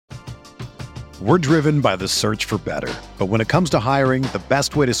We're driven by the search for better. But when it comes to hiring, the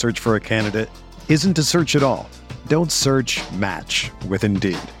best way to search for a candidate isn't to search at all. Don't search, match with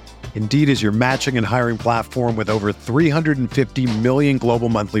Indeed. Indeed is your matching and hiring platform with over 350 million global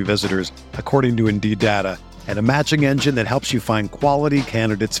monthly visitors, according to Indeed data, and a matching engine that helps you find quality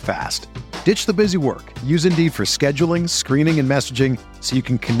candidates fast. Ditch the busy work. Use Indeed for scheduling, screening, and messaging so you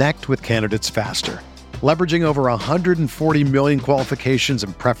can connect with candidates faster. Leveraging over 140 million qualifications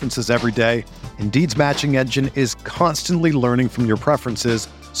and preferences every day, Indeed's matching engine is constantly learning from your preferences,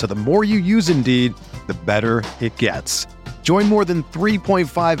 so the more you use Indeed, the better it gets. Join more than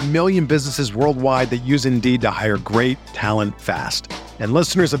 3.5 million businesses worldwide that use Indeed to hire great talent fast. And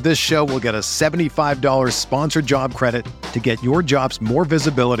listeners of this show will get a $75 sponsored job credit to get your jobs more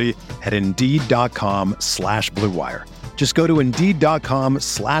visibility at Indeed.com/Blue Wire. Just go to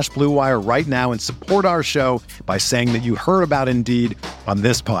Indeed.com/Blue Wire right now and support our show by saying that you heard about Indeed on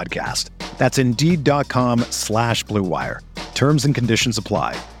this podcast. That's Indeed.com/Blue Wire. Terms and conditions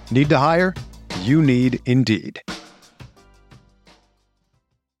apply. Need to hire? You need Indeed.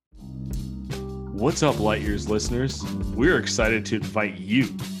 What's up, Light Years listeners? We're excited to invite you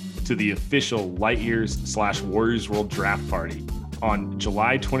to the official Light Years/Warriors World Draft Party on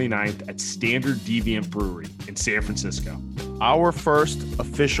July 29th at Standard Deviant Brewery in San Francisco. Our first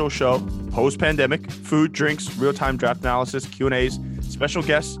official show post-pandemic, food, drinks, real-time draft analysis, Q&As, special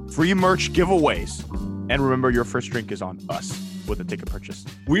guests, free merch giveaways. And remember, your first drink is on us with a ticket purchase.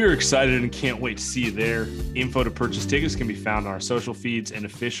 We are excited and can't wait to see you there. Info to purchase tickets can be found on our social feeds and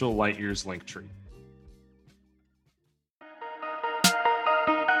official Light Years link tree.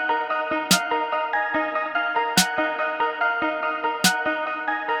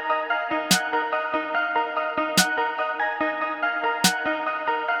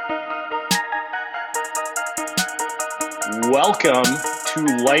 Welcome to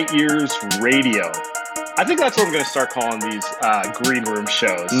Light Years Radio. I think that's what I'm going to start calling these green room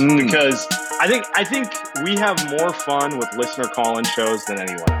shows because I think we have more fun with listener call-in shows than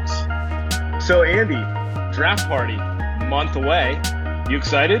anyone else. So Andy, draft party, month away. You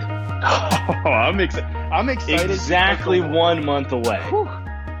excited? Oh, I'm excited. Exactly 1 month away.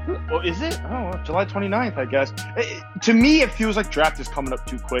 Well, is it? Oh, July 29th, I guess. To me, it feels like draft is coming up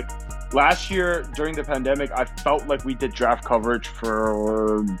too quick. Last year, during the pandemic, I felt like we did draft coverage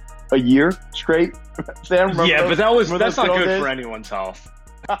for a year straight. Sam, yeah, but that's not good for anyone's health.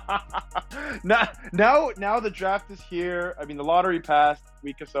 Now the draft is here. I mean, the lottery passed a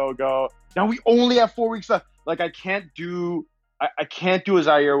week or so ago. Now we only have 4 weeks left. Like, I can't do a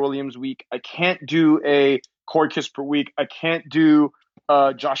Zaire Williams week. I can't do a Corey Kispert week. I can't do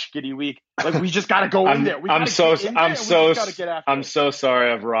Josh Giddey week. Like, we just got to go in there. I'm so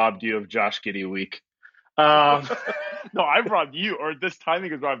sorry I've robbed you of Josh Giddey week. No, I've robbed you, or this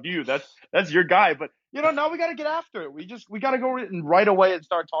timing has robbed you. That's your guy. But now we got to get after it. We got to go in right away and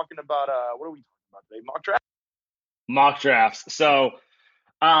start talking about what are we talking about today? Mock drafts. So,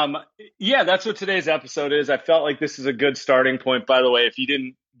 yeah, that's what today's episode is. I felt like this is a good starting point. By the way, if you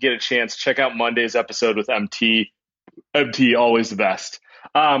didn't get a chance, check out Monday's episode with MT. MT, always the best.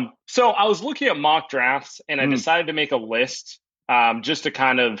 So I was looking at mock drafts and I decided to make a list just to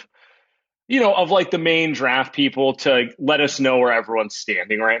kind of, of like the main draft people to let us know where everyone's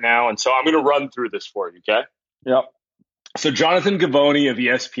standing right now. And so I'm going to run through this for you, okay? Yep. So Jonathan Givony of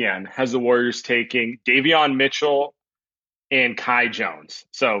ESPN has the Warriors taking Davion Mitchell and Kai Jones.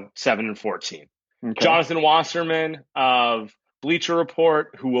 So 7 and 14. Okay. Jonathan Wasserman of Bleacher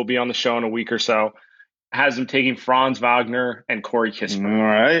Report, who will be on the show in a week or so, has them taking Franz Wagner and Corey Kispert. All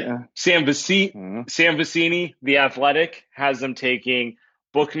right. Sam Vecini, The Athletic, has them taking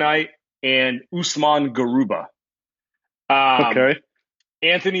Bouknight and Usman Garuba. Okay.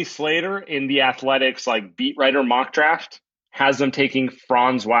 Anthony Slater in The Athletic's beat writer mock draft has them taking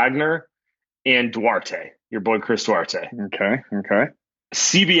Franz Wagner and Duarte, your boy Chris Duarte. Okay.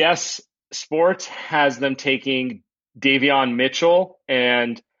 CBS Sports has them taking Davion Mitchell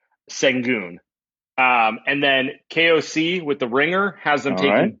and Sengun. And then KOC with The Ringer has them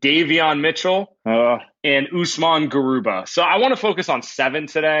taking Davion Mitchell and Usman Garuba. So I want to focus on 7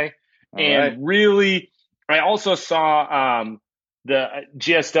 today. Really, I also saw the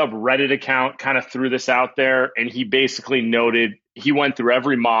GSW Reddit account kind of threw this out there, and he basically noted he went through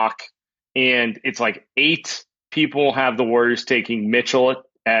every mock, and it's 8 people have the Warriors taking Mitchell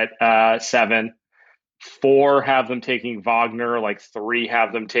at 7. 4 have them taking Wagner. 3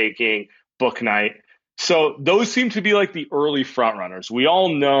 have them taking Bouknight. So those seem to be the early front runners. We all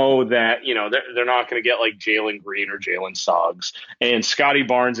know that, they're not going to get Jalen Green or Jalen Suggs, and Scotty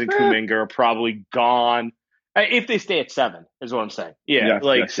Barnes and Kuminga are probably gone. If they stay at 7, is what I'm saying. Yeah, Yes,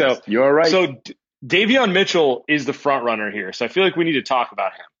 yes, yes. so You're right. Davion Mitchell is the front runner here, so I feel like we need to talk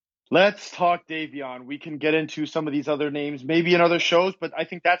about him. Let's talk Davion. We can get into some of these other names, maybe in other shows, but I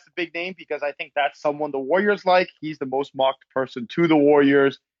think that's the big name because I think that's someone the Warriors like. He's the most mocked person to the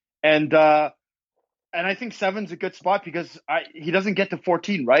Warriors, and I think 7's a good spot because he doesn't get to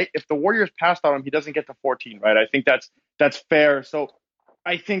 14, right? If the Warriors passed on him, he doesn't get to 14, right? I think that's fair. So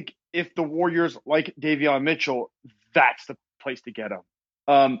I think if the Warriors like Davion Mitchell, that's the place to get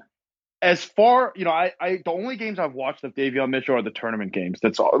him. As far, the only games I've watched of Davion Mitchell are the tournament games.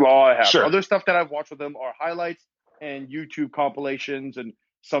 That's all I have. Sure. Other stuff that I've watched with him are highlights and YouTube compilations and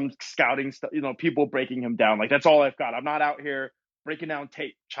some scouting stuff, people breaking him down. Like, that's all I've got. I'm not out here breaking down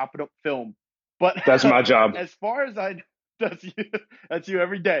tape, chopping up film. But that's my job. As far as that's you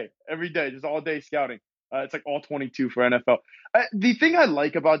every day, just all day scouting. It's like all 22 for NFL. The thing I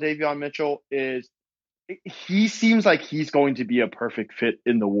like about Davion Mitchell is he seems like he's going to be a perfect fit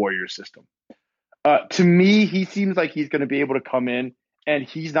in the Warriors system. To me, he seems like he's going to be able to come in and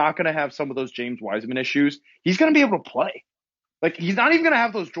he's not going to have some of those James Wiseman issues. He's going to be able to play. Like, he's not even going to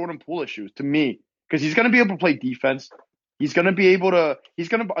have those Jordan Poole issues to me because he's going to be able to play defense. He's going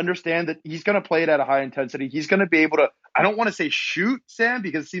to understand that he's going to play it at a high intensity. He's going to be able to, I don't want to say shoot, Sam,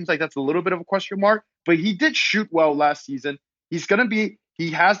 because it seems like that's a little bit of a question mark, but he did shoot well last season. He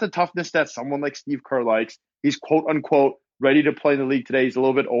has the toughness that someone like Steve Kerr likes. He's quote unquote ready to play in the league today. He's a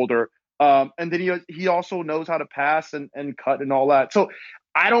little bit older. And then he also knows how to pass and cut and all that. So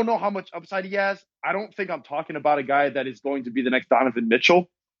I don't know how much upside he has. I don't think I'm talking about a guy that is going to be the next Donovan Mitchell,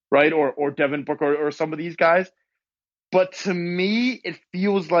 right? Or Devin Booker or some of these guys. But to me, it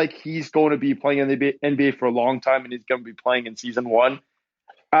feels like he's going to be playing in the NBA for a long time and he's going to be playing in season 1.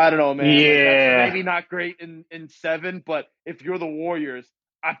 I don't know, man. Yeah. Like, that's maybe not great in 7, but if you're the Warriors,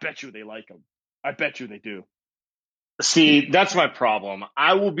 I bet you they like him. I bet you they do. See, that's my problem.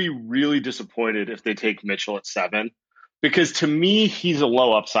 I will be really disappointed if they take Mitchell at 7 because to me, he's a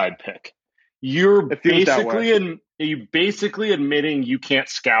low upside pick. You're basically admitting you can't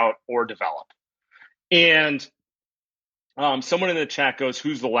scout or develop. And someone in the chat goes,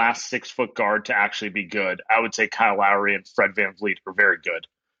 who's the last 6-foot guard to actually be good? I would say Kyle Lowry and Fred VanVleet are very good.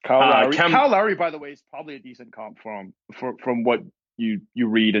 Kyle Lowry, by the way, is probably a decent comp from what you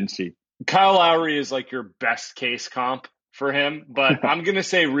read and see. Kyle Lowry is like your best case comp for him, but I'm going to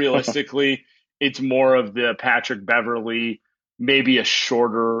say realistically, it's more of the Patrick Beverley, maybe a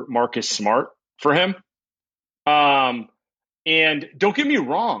shorter Marcus Smart for him. And don't get me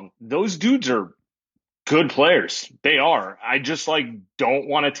wrong, those dudes are good players. They are. I just don't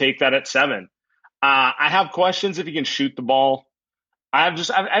want to take that at 7. I have questions if he can shoot the ball. I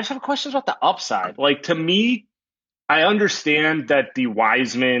just have questions about the upside. To me, I understand that the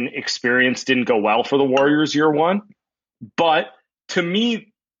Wiseman experience didn't go well for the Warriors year 1, but to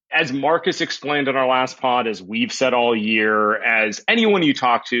me, as Marcus explained in our last pod, as we've said all year, as anyone you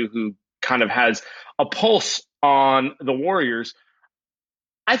talk to who kind of has a pulse on the Warriors,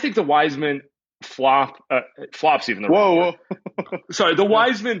 I think the Wiseman flop's even the wrong word. Sorry, the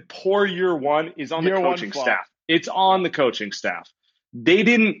Wiseman poor year 1 is on the coaching staff. It's on the coaching staff. They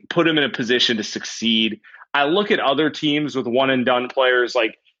didn't put him in a position to succeed. I look at other teams with one and done players.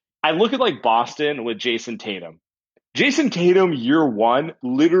 I look at Boston with Jason Tatum. Jason Tatum year 1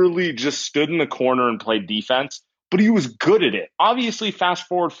 literally just stood in the corner and played defense, but he was good at it. Obviously, fast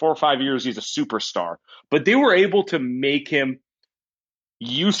forward 4 or 5 years, he's a superstar, but they were able to make him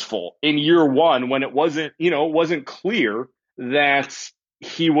useful in year 1 when it wasn't clear that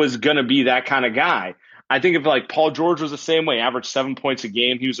he was going to be that kind of guy. I think if Paul George was the same way, averaged 7 points a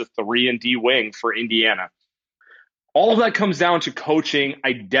game, he was a 3 and D wing for Indiana. All of that comes down to coaching,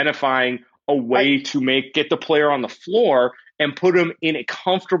 identifying a way to get the player on the floor and put him in a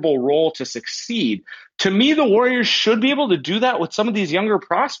comfortable role to succeed. To me, the Warriors should be able to do that with some of these younger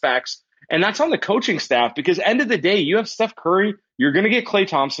prospects, and that's on the coaching staff because end of the day, you have Steph Curry, you're going to get Klay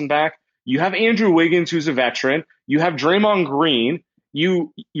Thompson back, you have Andrew Wiggins, who's a veteran, you have Draymond Green,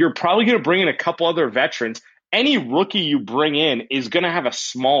 you're probably going to bring in a couple other veterans. Any rookie you bring in is going to have a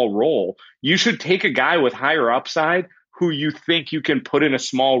small role. You should take a guy with higher upside who you think you can put in a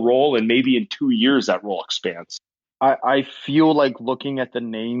small role, and maybe in 2 years that role expands. I feel like looking at the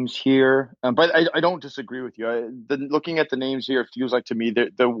names here, but I don't disagree with you. Looking at the names here, it feels like to me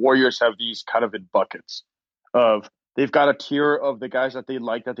that the Warriors have these kind of in buckets of they've got a tier of the guys that they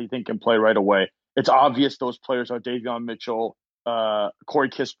like that they think can play right away. It's obvious those players are Davion Mitchell, Corey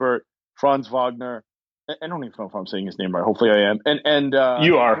Kispert, Franz Wagner. I don't even know if I'm saying his name right. Hopefully I am. And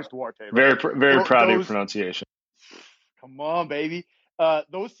you are Chris Duarte, right? Very proud of your pronunciation. Come on, baby.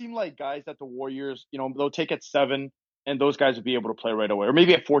 those seem like guys that the Warriors, they'll take at 7, and those guys will be able to play right away, or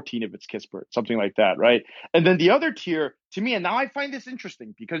maybe at 14 if it's Kispert, something like that, right? And then the other tier, to me, and now I find this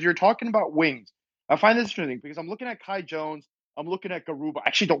interesting because you're talking about wings. I find this interesting because I'm looking at Kai Jones, I'm looking at Garuba. I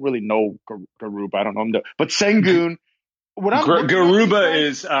actually don't really know Garuba. I don't know him, but Sengun. What I'm looking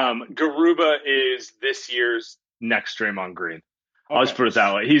Garuba is this year's next Draymond Green. I'll just Okay. put it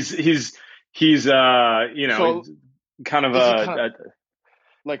that way. He's So kind of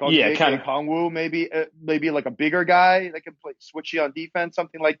like on yeah, kind JJ of. Kongwu, maybe like a bigger guy that can play switchy on defense,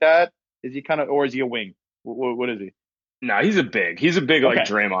 something like that. Is he or is he a wing? What is he? No, he's a big. He's a big like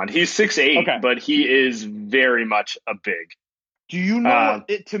Okay. Draymond. He's 6'8", Okay. but he is very much a big. Do you know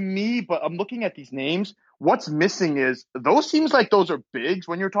it to me? But I'm looking at these names. What's missing is those seems like those are bigs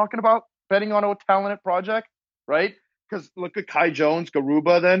when you're talking about betting on a talented project, right? Because look at Kai Jones,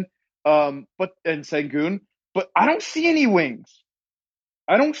 Garuba, then, and Sengun, but I don't see any wings.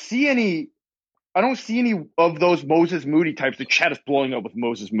 I don't see any. I don't see any of those Moses Moody types. The chat is blowing up with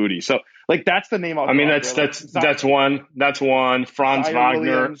Moses Moody. So, like, that's the name. I mean, that's one. That's one. Franz Zion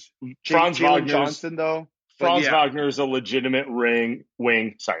Wagner. Williams, Franz Jalen Wagner's Johnson, though. Franz Wagner is a legitimate wing.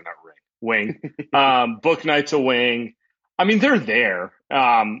 Sorry, not ring. Wing. Book Knight's a wing. I mean, they're there.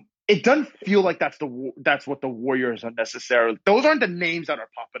 It doesn't feel like that's what the Warriors are necessarily. Those aren't the names that are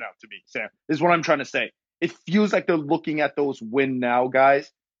popping out to me, Sam, is what I'm trying to say. It feels like they're looking at those win now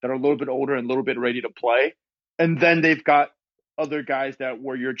guys that are a little bit older and a little bit ready to play. And then they've got other guys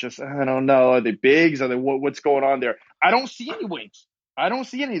where you're just, I don't know, are they bigs? Are they what's going on there? I don't see any wings. I don't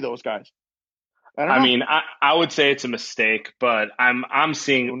see any of those guys. I mean, I would say it's a mistake, but I'm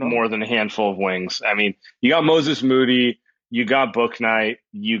seeing more than a handful of wings. I mean, you got Moses Moody, you got Book Knight,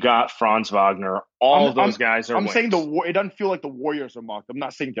 you got Franz Wagner. All of those guys are. I'm wings. saying it doesn't feel like the Warriors are mocked. I'm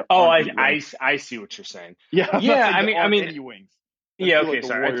not saying they're. Oh, I see what you're saying. Yeah, I mean, any wings. Yeah, okay, like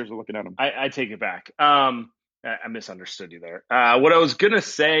sorry. The Warriors are looking at them. I take it back. I misunderstood you there. What I was gonna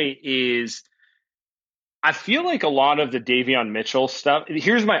say is, I feel like a lot of the Davion Mitchell stuff.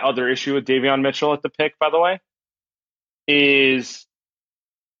 Here's my other issue with Davion Mitchell at the pick, by the way, is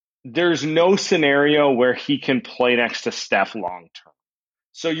there's no scenario where he can play next to Steph long term.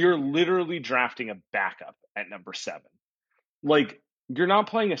 So you're literally drafting a backup at number 7. Like, you're not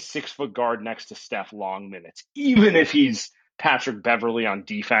playing a 6-foot guard next to Steph long minutes, even if he's Patrick Beverly on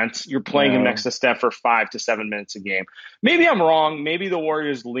defense. You're playing him next to Steph for 5 to 7 minutes a game. Maybe I'm wrong. Maybe the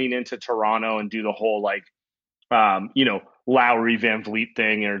Warriors lean into Toronto and do the whole Lowry Van Vliet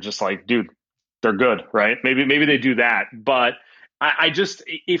thing, and are just like, dude, they're good, right? Maybe they do that, but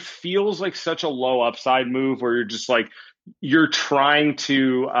it feels like such a low upside move where you're just like, you're trying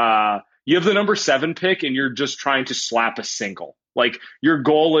to you have the number 7 pick and you're just trying to slap a single. Like, your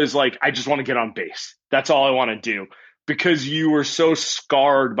goal is like, I just want to get on base. That's all I want to do, because you were so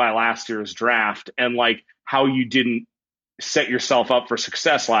scarred by last year's draft and like how you didn't set yourself up for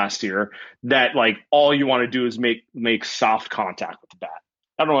success last year, that like all you want to do is make soft contact with the bat.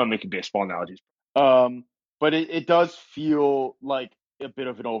 I don't want to make baseball analogies. But it does feel like a bit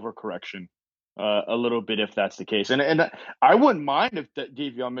of an overcorrection, a little bit, if that's the case. And I wouldn't mind if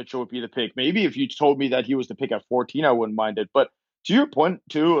Davion Mitchell would be the pick. Maybe if you told me that he was the pick at 14, I wouldn't mind it. But to your point,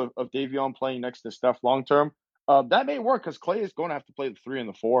 too, of Davion playing next to Steph long term, that may work because Klay is going to have to play the 3 and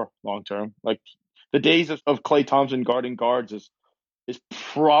the 4 long term. Like, the days of Klay Thompson guarding guards is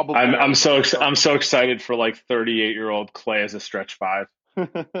probably. I'm so excited for like 38-year-old Klay as a stretch 5.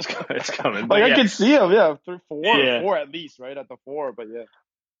 It's coming. Like, I can see him, 3, 4 at least, right at the 4. But yeah,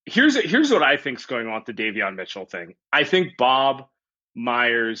 here's what I think's going on with the Davion Mitchell thing. I think Bob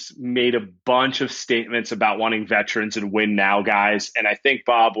Myers made a bunch of statements about wanting veterans and win now guys, and I think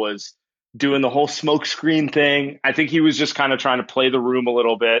Bob was doing the whole smoke screen thing. I think he was just kind of trying to play the room a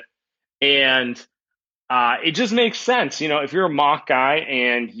little bit, and it just makes sense. If you're a mock guy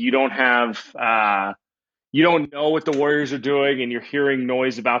and you don't have you don't know what the Warriors are doing and you're hearing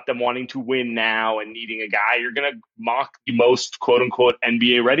noise about them wanting to win now and needing a guy, you're going to mock the most quote unquote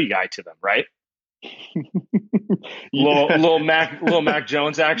NBA ready guy to them, right? little Mac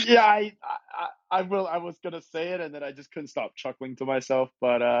Jones action. Yeah, I was going to say it and then I just couldn't stop chuckling to myself.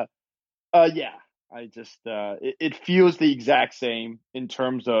 But yeah, I just it feels the exact same in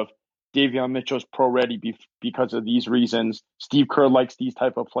terms of Davion Mitchell's pro ready because of these reasons. Steve Kerr likes these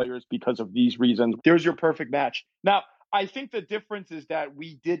type of players because of these reasons. There's your perfect match. Now, I think the difference is that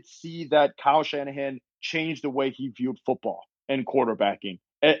we did see that Kyle Shanahan change the way he viewed football and quarterbacking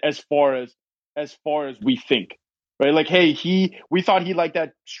as far as we think. Right? Like, hey, we thought he liked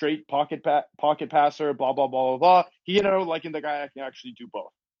that straight pocket passer, blah, blah, blah, blah, blah. He ended up liking the guy that can actually do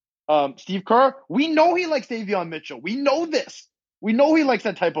both. Steve Kerr, we know he likes Davion Mitchell. We know this. We know he likes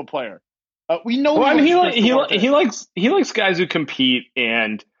that type of player. We know. Well, I mean, he likes guys who compete.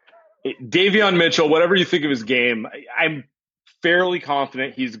 And Davion Mitchell, whatever you think of his game, I'm fairly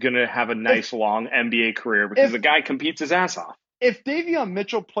confident he's going to have a nice long NBA career because the guy competes his ass off. If Davion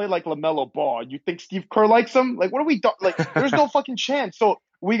Mitchell played like LaMelo Ball, you think Steve Kerr likes him? Like, what are we doing? Like, there's no fucking chance. So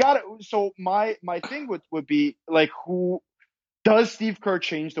we got it. So my thing would be like, who does Steve Kerr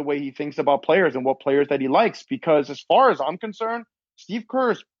change the way he thinks about players and what players that he likes? Because as far as I'm concerned, Steve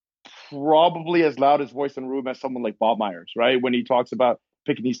Kerr is probably as loud his voice in the room as someone like Bob Myers, right? When he talks about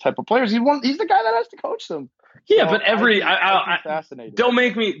picking these type of players, he's the guy that has to coach them. Yeah, so but I fascinating. Don't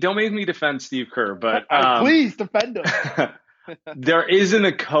make me defend Steve Kerr, but please defend him. There isn't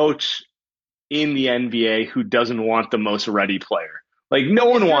a coach in the NBA who doesn't want the most ready player. Like no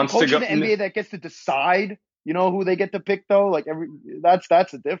one wants to go in the NBA that gets to decide, who they get to pick though. Like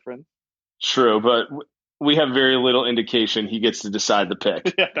that's a difference. True, but we have very little indication he gets to decide the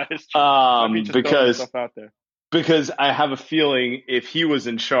pick. Yeah, that is true. Because I have a feeling if he was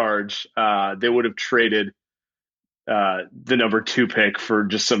in charge, they would have traded the number 2 pick for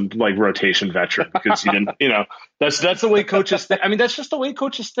just some like rotation veteran because he didn't, that's the way coaches think. I mean, that's just the way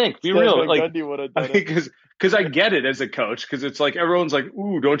coaches think. Be real. Like, because I get it as a coach, because it's like everyone's like,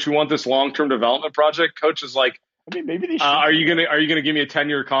 ooh, don't you want this long-term development project? Coach is like, I mean, maybe they should. Are you gonna give me a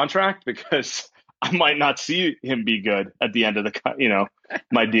 10-year contract? Because I might not see him be good at the end of the,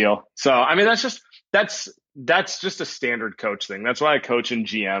 my deal. So, I mean, that's just a standard coach thing. That's why a coach and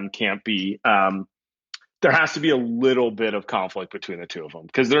GM can't be, there has to be a little bit of conflict between the two of them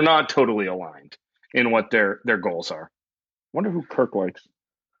because they're not totally aligned in what their goals are. Wonder who Kirk likes.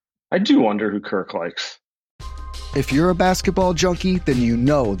 I do wonder who Kirk likes. If you're a basketball junkie, then you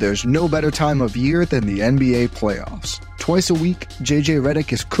know there's no better time of year than the NBA playoffs. Twice a week, JJ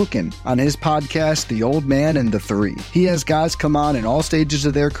Redick is cooking on his podcast, The Old Man and the Three. He has guys come on in all stages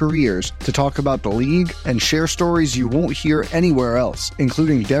of their careers to talk about the league and share stories you won't hear anywhere else,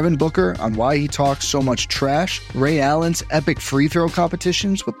 including Devin Booker on why he talks so much trash, Ray Allen's epic free throw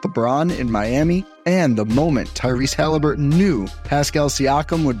competitions with LeBron in Miami, and the moment Tyrese Halliburton knew Pascal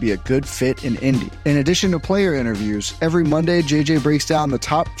Siakam would be a good fit in Indy. In addition to player interviews, every Monday JJ breaks down the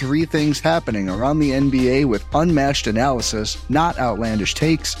top 3 things happening around the NBA with unmatched analysis, not outlandish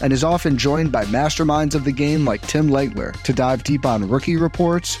takes, and is often joined by masterminds of the game like Tim Legler to dive deep on rookie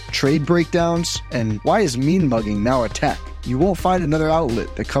reports, trade breakdowns, and why is mean mugging now a tech? You won't find another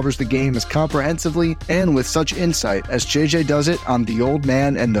outlet that covers the game as comprehensively and with such insight as JJ does it on The Old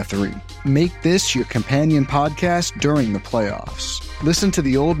Man and the Three. Make this your companion podcast during the playoffs. Listen to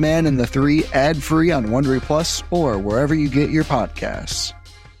The Old Man and the Three ad-free on Wondery Plus or wherever you get your podcasts.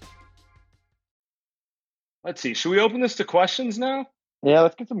 Let's see. Should we open this to questions now? Yeah,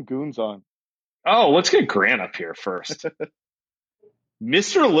 let's get some goons on. Oh, let's get Grant up here first.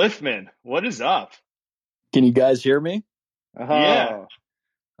 Mr. Liffman, what is up? Can you guys hear me? Yeah.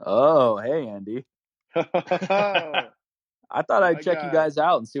 Oh, hey, Andy. I thought I'd check you guys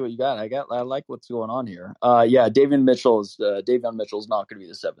out and see what you got. I like what's going on here. Yeah, Davion Mitchell's not going to be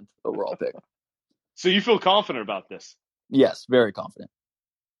the 7th overall pick. So you feel confident about this? Yes, very confident.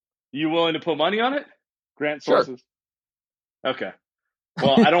 You willing to put money on it? Grant sources. Sure. Okay.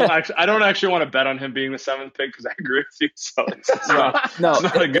 Well, I don't actually want to bet on him being the 7th pick because I agree with you. So it's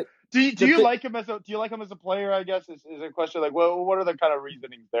not a good. Do you like him as a player? I guess is a question. Like, what are the kind of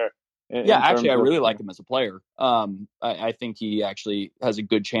reasonings there? I really like him as a player. I think he actually has a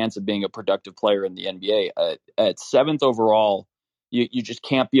good chance of being a productive player in the NBA. At 7th overall, you just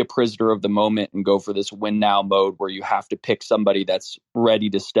can't be a prisoner of the moment and go for this win now mode where you have to pick somebody that's ready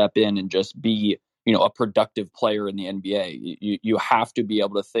to step in and just be, a productive player in the NBA. You have to be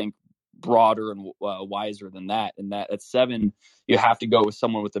able to think broader and wiser than that. And that at 7, you have to go with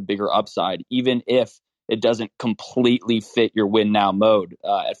someone with a bigger upside, even if it doesn't completely fit your win now mode.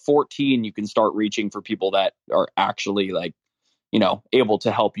 At 14, you can start reaching for people that are actually able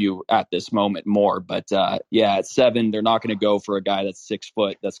to help you at this moment more. But at 7, they're not going to go for a guy that's 6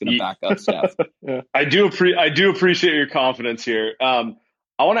 foot that's going to back up Steph. Yeah. I do appreciate your confidence here.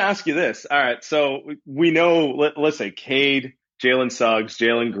 I want to ask you this. All right, so we know, let's say Cade, Jalen Suggs,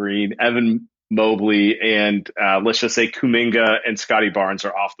 Jalen Green, Evan Mobley, and let's just say Kuminga and Scotty Barnes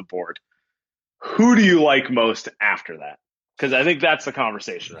are off the board. Who do you like most after that? Because I think that's the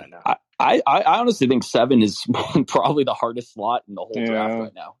conversation right now. I honestly think 7 is probably the hardest slot in the whole draft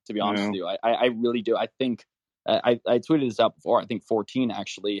right now, to be honest with you. I really do. I think I tweeted this out before. I think 14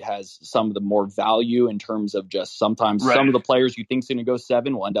 actually has some of the more value in terms of just sometimes some of the players you think is going to go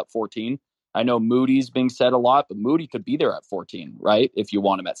 7 will end up 14. I know Moody's being said a lot, but Moody could be there at 14, right? If you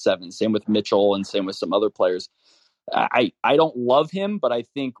want him at 7. Same with Mitchell and same with some other players. I don't love him, but I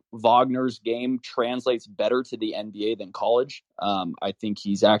think Wagner's game translates better to the NBA than college. I think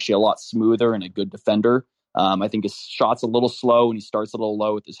he's actually a lot smoother and a good defender. I think his shot's a little slow and he starts a little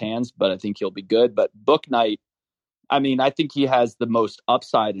low with his hands, but I think he'll be good. But Bouknight, I mean, I think he has the most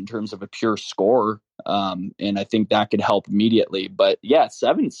upside in terms of a pure scorer, and I think that could help immediately. But yeah,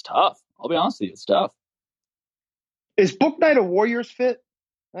 7 is tough. I'll be honest with you, it's tough. Is Bouknight a Warriors fit?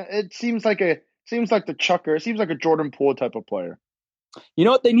 It seems like the chucker. It seems like a Jordan Poole type of player. You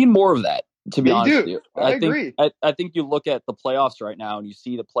know what? They need more of that, to be honest with you. I agree. I think you look at the playoffs right now and you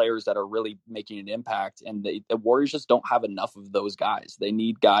see the players that are really making an impact, and the Warriors just don't have enough of those guys. They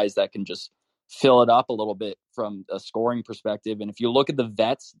need guys that can just fill it up a little bit from a scoring perspective. And if you look at the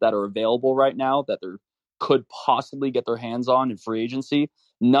vets that are available right now that they could possibly get their hands on in free agency,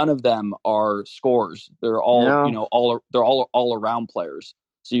 none of them are scorers. They're all, all around players.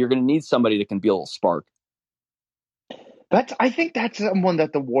 So you're going to need somebody that can be a little spark. I think that's someone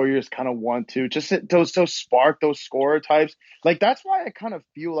that the Warriors kind of want to just those spark, those scorer types. Like that's why I kind of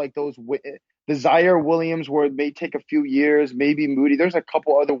feel like the Zaire Williams, where it may take a few years, maybe Moody. There's a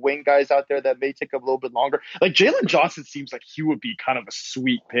couple other wing guys out there that may take a little bit longer. Like Jalen Johnson seems like he would be kind of a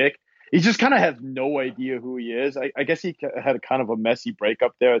sweet pick. He just kind of has no idea who he is. I guess he had a kind of a messy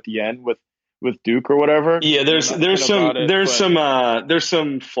breakup there at the end with Duke or whatever. Yeah, there's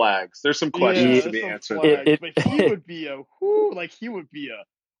some flags. There's some questions to be answered. But he would be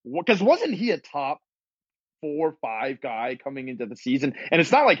because wasn't he a top 4 or 5 guy coming into the season? And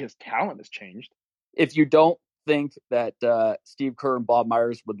it's not like his talent has changed. If you don't think that Steve Kerr and Bob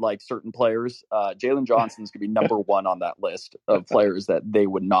Myers would like certain players, Jalen Johnson's going to be number 1 on that list of players that they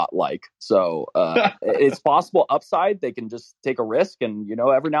would not like. So it's possible upside. They can just take a risk, and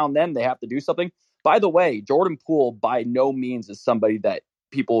every now and then they have to do something. By the way, Jordan Poole by no means is somebody that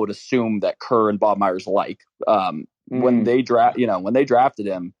people would assume that Kerr and Bob Myers like. When they drafted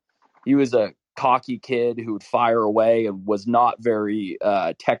him, he was a cocky kid who would fire away and was not very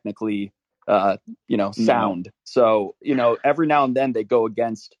technically sound. So, every now and then they go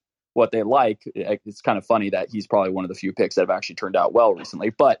against what they like. It's kind of funny that he's probably one of the few picks that have actually turned out well recently.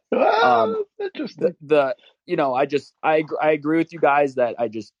 But interesting. I agree with you guys that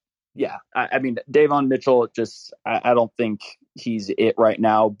I mean, Davion Mitchell, I don't think he's it right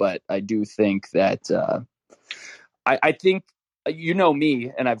now, but I do think that I think,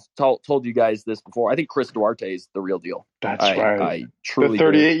 me, and I've told you guys this before, I think Chris Duarte is the real deal. That's right. I truly the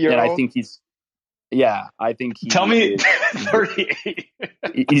 38-year-old. And I think Tell me 38.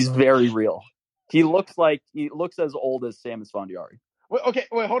 He's very real. He looks as old as Sam Esfandiari.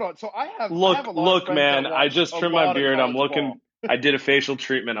 Wait, hold on. So I have look, man. I just trimmed my beard. I'm looking. I did a facial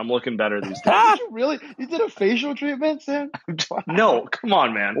treatment. I'm looking better these days. Did you really? You did a facial treatment, Sam? No, come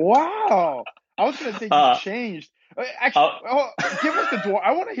on, man. Wow. I was gonna say you changed. Actually, give us the Duarte.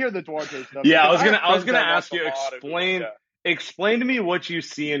 I want to hear the Duarte stuff. Yeah, I was gonna ask you. Explain to me what you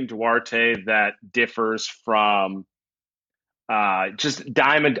see in Duarte that differs from just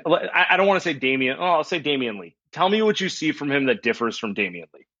Diamond. I don't want to say Damian. Oh, I'll say Damian Lee. Tell me what you see from him that differs from Damian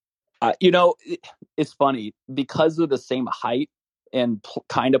Lee. It's funny because of the same height and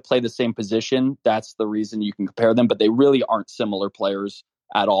kind of play the same position. That's the reason you can compare them, but they really aren't similar players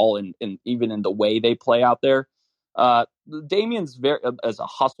at all, and even in the way they play out there. Damian's very as a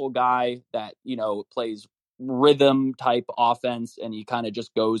hustle guy that plays rhythm type offense, and he kind of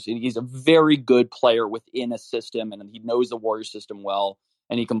just goes. He's a very good player within a system, and he knows the Warriors system well,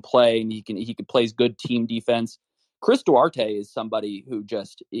 and he can play, and he can plays good team defense. Chris Duarte is somebody who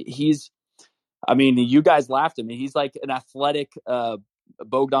you guys laughed at me. He's like an athletic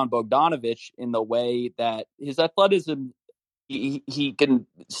Bogdan Bogdanovic in the way that his athleticism, he can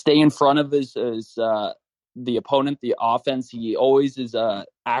stay in front of the opponent, the offense. He always is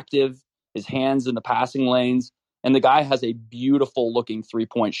active, his hands in the passing lanes, and the guy has a beautiful looking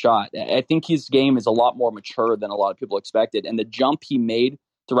 3-point shot. I think his game is a lot more mature than a lot of people expected, and the jump he made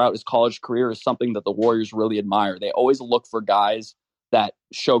throughout his college career is something that the Warriors really admire. They always look for guys that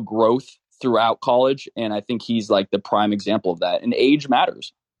show growth throughout college, and I think he's like the prime example of that. And age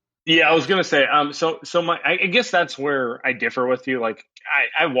matters. Yeah, I was gonna say. I guess that's where I differ with you. Like,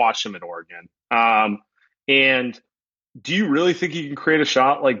 I watched him at Oregon, and do you really think he can create a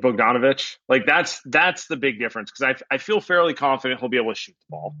shot like Bogdanovic? Like, that's the big difference, because I feel fairly confident he'll be able to shoot the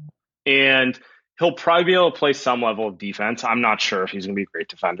ball, and he'll probably be able to play some level of defense. I'm not sure if he's going to be a great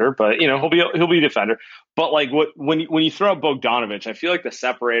defender, but he'll be a defender. But like when you throw out Bogdanovic, I feel like the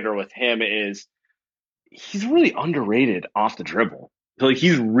separator with him is he's really underrated off the dribble. Like,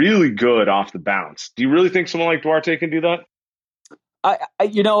 he's really good off the bounce. Do you really think someone like Duarte can do that? I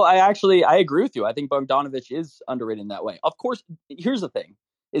agree with you. I think Bogdanovic is underrated in that way. Of course, here's the thing: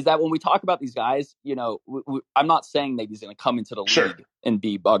 is that when we talk about these guys, I'm not saying that he's going to come into the league and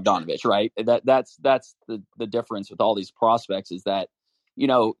be Bogdanovic, right? That's the difference with all these prospects is that,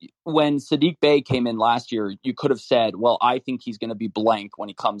 when Saddiq Bey came in last year, you could have said, well, I think he's going to be blank when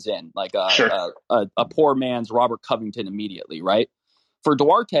he comes in, like a poor man's Robert Covington immediately, right? For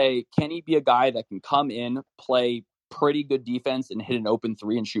Duarte, can he be a guy that can come in, play pretty good defense and hit an open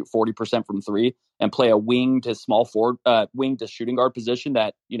three and shoot 40% from three and play a wing to small forward, wing to shooting guard position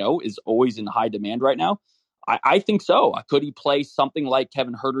that, is always in high demand right now? I think so. Could he play something like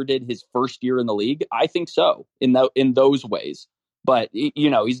Kevin Huerter did his first year in the league? I think so in those ways. But,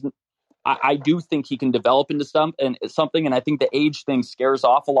 I do think he can develop into something. And I think the age thing scares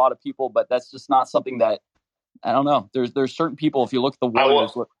off a lot of people, but that's just not something that, I don't know. There's certain people, if you look at the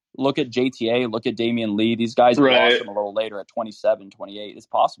Warriors, look at JTA, look at Damian Lee. These guys lost him a little later at 27, 28. It's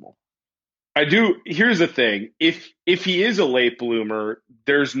possible. I do. Here's the thing. If he is a late bloomer,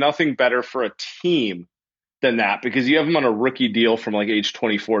 there's nothing better for a team than that, because you have him on a rookie deal from like age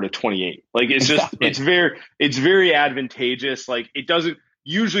 24 to 28. Like it's just, it's very advantageous. Like it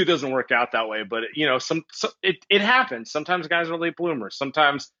usually doesn't work out that way, but it happens. Sometimes guys are late bloomers.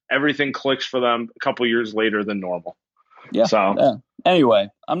 Sometimes everything clicks for them a couple years later than normal. Yeah. So yeah. Anyway,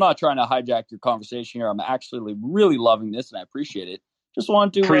 I'm not trying to hijack your conversation here. I'm actually really loving this and I appreciate it. Just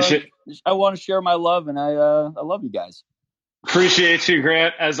want to I want to share my love, and I love you guys. Appreciate you,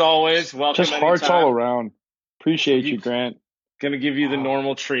 Grant, as always. Welcome. Just hearts all around. Appreciate you, Grant. Gonna give you the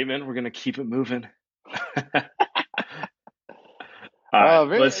normal treatment. We're gonna keep it moving. All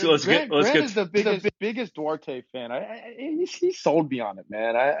right, let's get. Grant is the biggest Duarte fan. He sold me on it,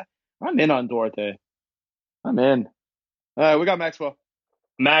 man. I'm in on Duarte. I'm in. All right, we got Maxwell.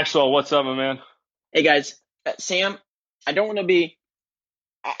 Maxwell, what's up, my man? Hey guys, Sam. I don't want to be.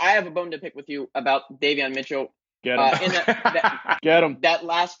 I have a bone to pick with you about Davion Mitchell. Get him. Get him. That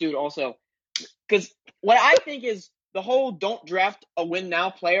last dude also, because what I think is the whole don't draft a win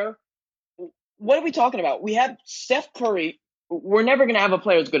now player. What are we talking about? We have Steph Curry. We're never going to have a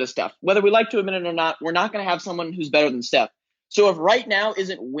player as good as Steph. Whether we like to admit it or not, we're not going to have someone who's better than Steph. So if right now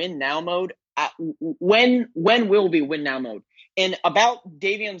isn't win now mode, when will be win now mode? And about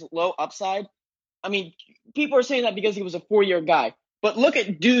Davion's low upside, I mean, people are saying that because he was a 4-year guy. But look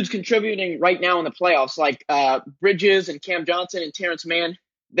at dudes contributing right now in the playoffs, like Bridges and Cam Johnson and Terrence Mann.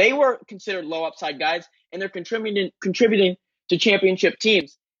 They were considered low upside guys, and they're contributing to championship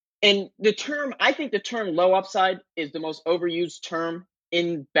teams. And I think the term low upside is the most overused term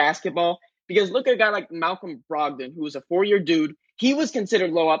in basketball, because look at a guy like Malcolm Brogdon, who was a 4-year dude. He was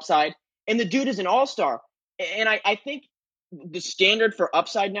considered low upside, and the dude is an all-star. And I think the standard for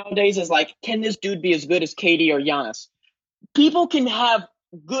upside nowadays is like, can this dude be as good as KD or Giannis? People can have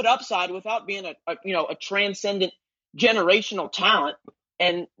good upside without being a transcendent generational talent.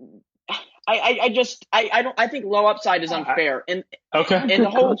 And I think low upside is unfair. And that's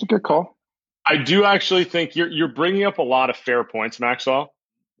a good call. I do actually think you're bringing up a lot of fair points, Maxwell.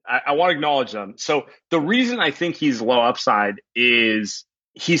 I want to acknowledge them. So the reason I think he's low upside is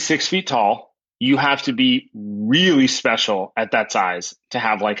he's 6 feet tall. You have to be really special at that size to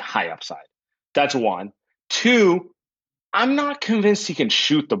have like high upside. That's one. Two, I'm not convinced he can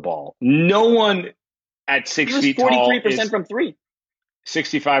shoot the ball. No one at 6 feet tall 43% from three.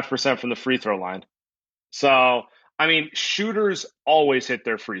 65% from the free throw line. So, I mean, shooters always hit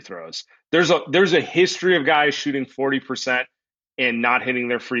their free throws. There's a history of guys shooting 40% and not hitting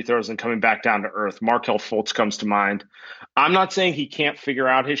their free throws and coming back down to earth. Markelle Fultz comes to mind. I'm not saying he can't figure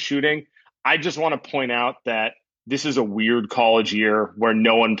out his shooting. I just want to point out that this is a weird college year where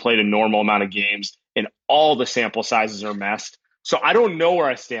no one played a normal amount of games and all the sample sizes are messed. So I don't know where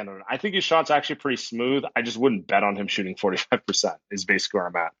I stand on it. I think his shot's actually pretty smooth. I just wouldn't bet on him shooting 45% is basically where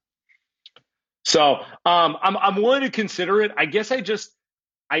I'm at. So I'm willing to consider it. I guess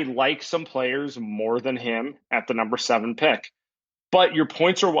I like some players more than him at the number 7 pick. But your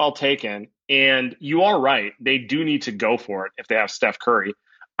points are well taken, and you are right. They do need to go for it if they have Steph Curry.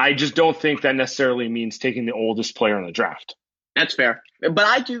 I just don't think that necessarily means taking the oldest player in the draft. That's fair. But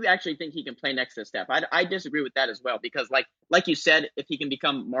I do actually think he can play next to Steph. I disagree with that as well, because like you said, if he can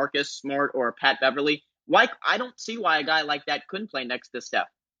become Marcus Smart or Pat Beverly, I don't see why a guy like that couldn't play next to Steph.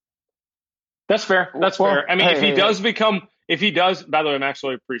 That's fair. That's fair. I mean, if he does, by the way, Max,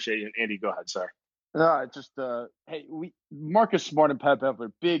 I appreciate you. Andy, go ahead, sir. Marcus Smart and Pat Bev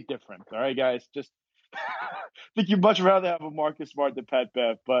are big difference. All right, guys, just think you'd much rather have a Marcus Smart than Pat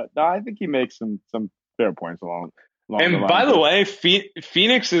Bev, but no, I think he makes some fair points along. And by the way,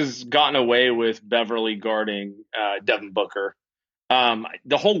 Phoenix has gotten away with Beverly guarding Devin Booker.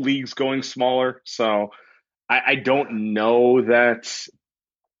 The whole league's going smaller, so I don't know that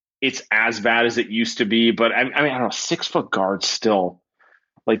it's as bad as it used to be. But I don't know, 6-foot guards still.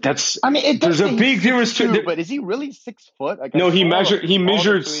 Like that's. I mean, there's a big difference. But is he really 6 foot? Like, no, he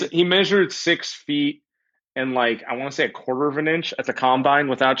measured 6 feet and like I want to say a quarter of an inch at the combine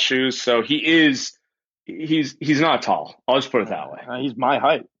without shoes. So he's not tall. I'll just put it that way. He's my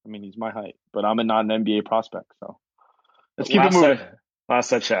height. I mean, he's my height, but I'm not an NBA prospect. So let's keep it moving.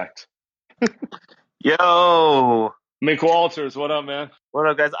 Last I checked. Yo, Mick Walters, what up, man? What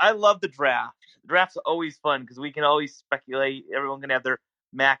up, guys? I love the draft. The draft's always fun because we can always speculate. Everyone can have their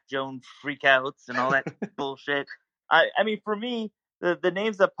Mac Jones freakouts and all that bullshit. I mean, for me, the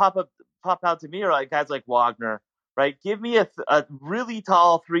names that pop out to me are like guys like Wagner, right? Give me a really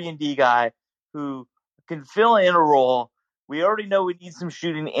tall 3-and-D guy who can fill in a role. We already know we need some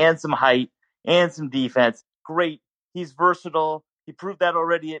shooting and some height and some defense. Great. He's versatile. He proved that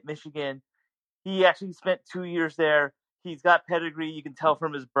already at Michigan. He actually spent 2 years there. He's got pedigree. You can tell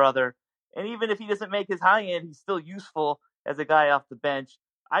from his brother. And even if he doesn't make his high end, he's still useful as a guy off the bench.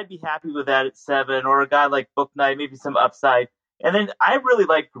 I'd be happy with that at 7, or a guy like Bouknight, maybe some upside. And then I really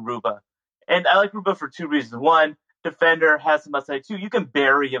like Garuba. And I like Garuba for 2 reasons. One, defender, has some upside. 2, you can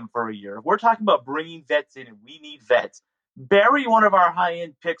bury him for a year. We're talking about bringing vets in, and we need vets. Bury one of our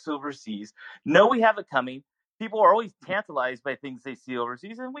high-end picks overseas. Know we have it coming. People are always tantalized by things they see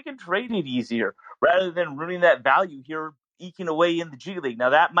overseas, and we can trade it easier rather than ruining that value here, eking away in the G League. Now,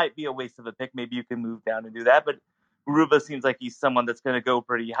 that might be a waste of a pick. Maybe you can move down and do that, but Garuba seems like he's someone that's going to go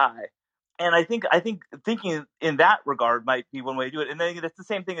pretty high. And I think thinking in that regard might be one way to do it. And then that's the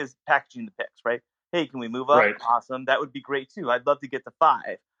same thing as packaging the picks, right? Hey, can we move up? Right. Awesome. That would be great, too. I'd love to get to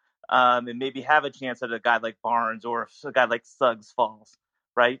 5 and maybe have a chance at a guy like Barnes or a guy like Suggs falls,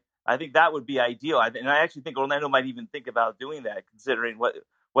 right? I think that would be ideal. And I actually think Orlando might even think about doing that, considering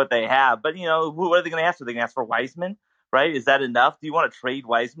what they have. But, what are they going to ask for? Are they going to ask for Wiseman, right? Is that enough? Do you want to trade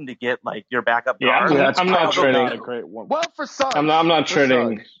Wiseman to get, like, your backup guard? Yeah, I'm not trading. A great one. Well, for Suggs. I'm not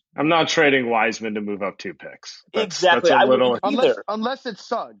trading. Suggs. I'm not trading Wiseman to move up 2 picks. Exactly. That's a little, unless it's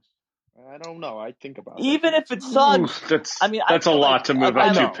Suggs. I don't know. I think about it. Even if it's Suggs, that's a lot to move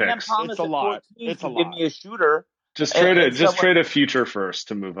up 2 picks. It's a lot. It's a lot. Give me a shooter. Just trade a future first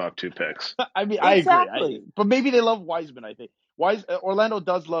to move up 2 picks. I mean, exactly. I agree. But maybe they love Wiseman, I think. Orlando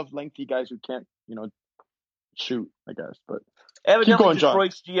does love lengthy guys who can't, shoot, I guess. But evidently, going,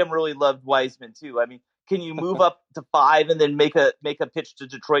 Detroit's GM really loved Wiseman, too. I mean, can you move up to 5 and then make a pitch to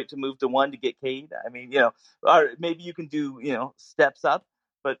Detroit to move to 1 to get Cade? I mean, or maybe you can do, steps up.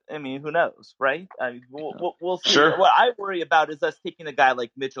 But, I mean, who knows, right? I mean, we'll see. Sure. What I worry about is us taking a guy like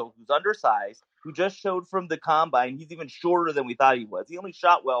Mitchell, who's undersized, who just showed from the combine. He's even shorter than we thought he was. He only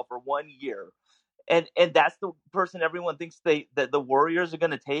shot well for 1 year. And that's the person everyone thinks that the Warriors are going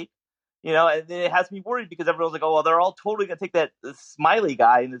to take. And it has me worried because everyone's like, oh, well, they're all totally going to take that Smiley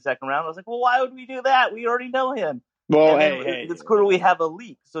guy in the second round. I was like, well, why would we do that? We already know him. Well, it's clear we have a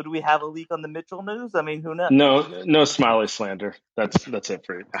leak. So do we have a leak on the Mitchell news? I mean, who knows? No Smiley slander. That's it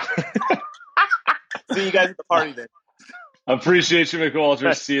for you. See you guys at the party then. Appreciate you, Mick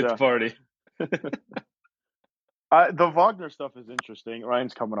Walters. See you at the party. The Wagner stuff is interesting.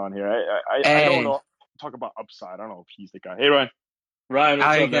 Ryan's coming on here. I don't know. Talk about upside. I don't know if he's the guy. Hey, Ryan. Ryan,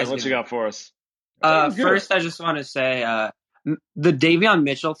 what's up, man? What you got for us? First, I just want to say the Davion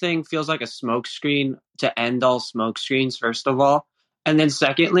Mitchell thing feels like a smokescreen to end all smokescreens, first of all. And then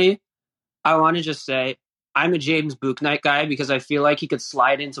secondly, I want to just say I'm a James Bouknight guy because I feel like he could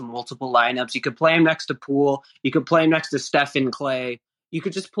slide into multiple lineups. You could play him next to Poole. You could play him next to Stephen Clay. You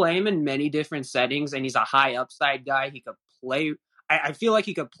could just play him in many different settings, and he's a high upside guy. He could play. I feel like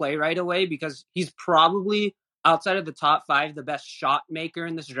he could play right away because he's probably, outside of the top 5, the best shot maker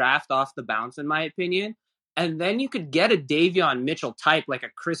in this draft off the bounce, in my opinion. And then you could get a Davion Mitchell type like a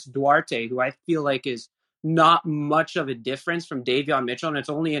Chris Duarte, who I feel like is not much of a difference from Davion Mitchell, and it's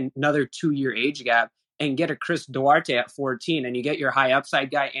only another 2-year age gap, and get a Chris Duarte at 14, and you get your high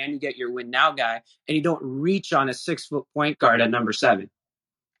upside guy and you get your win now guy, and you don't reach on a 6-foot point guard at number 7.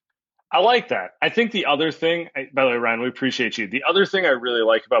 I like that. I think the other thing, by the way, Ryan, we appreciate you. The other thing I really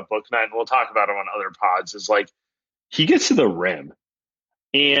like about Bouknight, and we'll talk about him on other pods, is like he gets to the rim.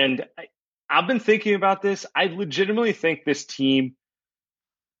 And I've been thinking about this. I legitimately think this team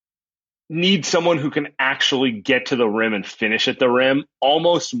needs someone who can actually get to the rim and finish at the rim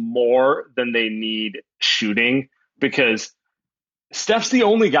almost more than they need shooting, because Steph's the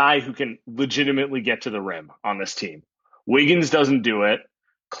only guy who can legitimately get to the rim on this team. Wiggins doesn't do it.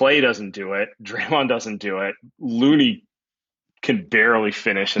 Clay doesn't do it. Draymond doesn't do it. Looney can barely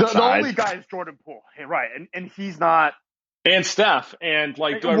finish inside. The only guy is Jordan Poole. Hey, right. And he's not And Steph. And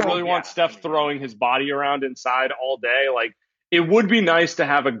like, do I really want Steph throwing his body around inside all day? Like, it would be nice to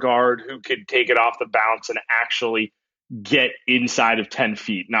have a guard who could take it off the bounce and actually get inside of 10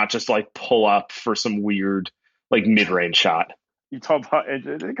 feet, not just like pull up for some weird like mid-range shot. You talk about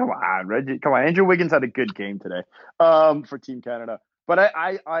come on, Reggie. Come on, Andrew Wiggins had a good game today for Team Canada. But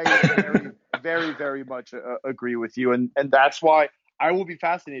I very, very, very much agree with you, and that's why I will be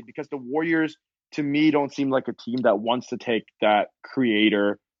fascinated, because the Warriors, to me, don't seem like a team that wants to take that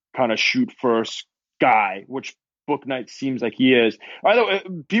creator kind of shoot first guy, which Bouknight seems like he is. I know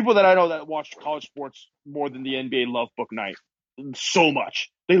people that I know that watch college sports more than the NBA love Bouknight so much.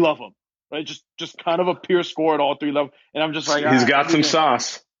 They love him. Right, just kind of a pure score at all three levels, and I'm just like, he's got some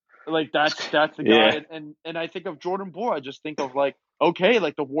sauce. Like that's the guy, and I think of Jordan Poole. I just think of like, okay,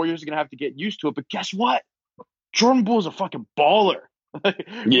 like the Warriors are gonna have to get used to it, but guess what? Jordan Poole is a fucking baller.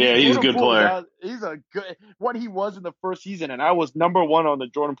 Yeah, he's a good player. He's a good what he was in the first season, and I was number one on the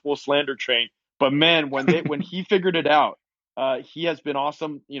Jordan Poole slander train. But man, when he figured it out, he has been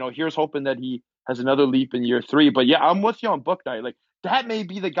awesome. You know, here's hoping that he has another leap in year 3. But yeah, I'm with you on Bouknight. Like, that may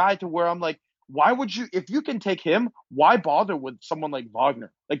be the guy to where I'm like, why would you, if you can take him, why bother with someone like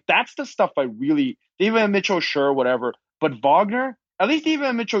Wagner? Like, that's the stuff I really, David Mitchell, sure, whatever. But Wagner, at least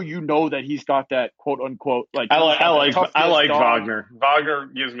David Mitchell, you know that he's got that quote unquote, like, I like Wagner. Wagner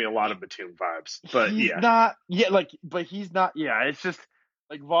gives me a lot of Batum vibes, but he's not, it's just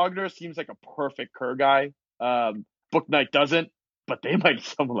like Wagner seems like a perfect Kerr guy. Bouknight doesn't, but they might need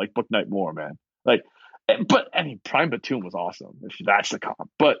someone like Bouknight more, man. Like, but I mean, Prime Batum was awesome. If that's the comp,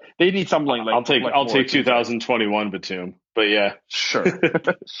 but they need something like I'll take 2021 Batum. But yeah, sure,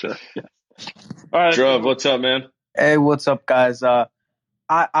 sure. Yeah. All right, Druv, what's up, man? Hey, what's up, guys?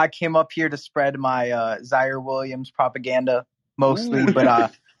 I came up here to spread my Zaire Williams propaganda mostly,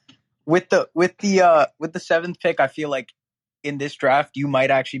 but with the 7th pick, I feel like in this draft you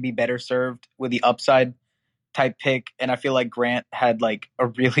might actually be better served with the upside type pick, and I feel like Grant had like a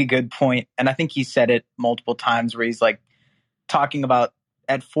really good point, and I think he said it multiple times where he's like talking about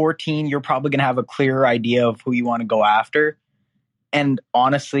at 14 you're probably going to have a clearer idea of who you want to go after. And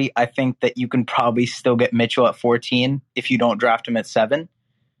honestly, I think that you can probably still get Mitchell at 14 if you don't draft him at 7.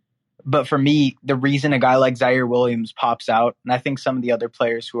 But for me, the reason a guy like Zaire Williams pops out, and I think some of the other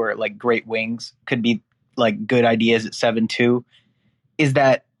players who are like great wings could be like good ideas at 7 too, is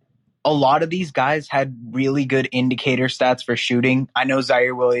that a lot of these guys had really good indicator stats for shooting. I know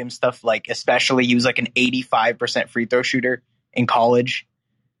Zaire Williams stuff, like especially he was like an 85% free throw shooter in college.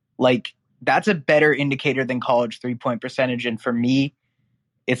 Like, that's a better indicator than college 3-point percentage. And for me,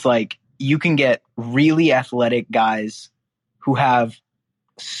 it's like you can get really athletic guys who have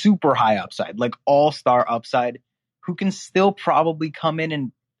super high upside, like all-star upside, who can still probably come in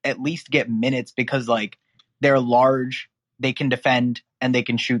and at least get minutes because like they're large, they can defend, and they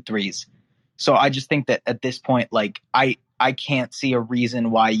can shoot threes. So I just think that at this point, like I can't see a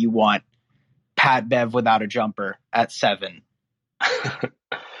reason why you want Pat Bev without a jumper at 7.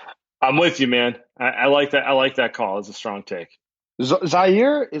 I'm with you, man. I like that. I like that call. It's a strong take.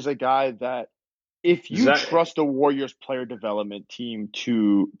 Zaire is a guy that if you trust a Warriors player development team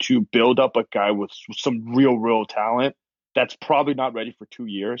to build up a guy with some real talent that's probably not ready for 2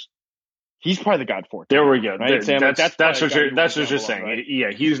 years, he's probably the guy for it. There we go. Right? That's what you're saying. Right? Yeah,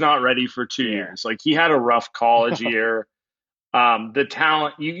 he's not ready for 2 years. Like, he had a rough college year. The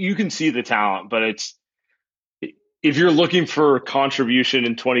talent, you can see the talent, but it's, if you're looking for contribution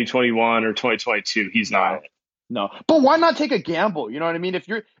in 2021 or 2022, he's not. No, but why not take a gamble? You know what I mean? If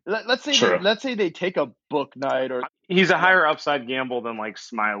you're, let's say they take a Bouknight, or he's a higher upside gamble than like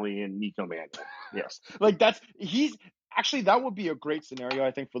Smiley and Nico Mannion. Yes, like he's actually, that would be a great scenario, I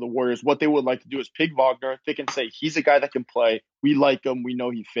think, for the Warriors. What they would like to do is pick Wagner. They can say he's a guy that can play. We like him. We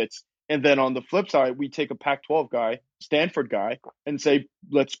know he fits. And then on the flip side, we take a Pac-12 guy, Stanford guy, and say,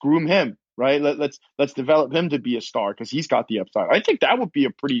 let's groom him. Right? Let's develop him to be a star because he's got the upside. I think that would be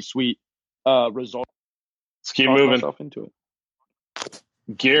a pretty sweet result. Let's keep moving into it.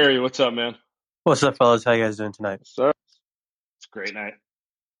 Gary, what's up, man? What's up, fellas? How you guys doing tonight? Sir, it's a great night.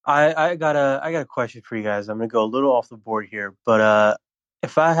 I got a question for you guys. I'm gonna go a little off the board here, but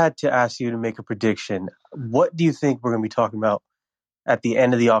if I had to ask you to make a prediction, what do you think we're gonna be talking about at the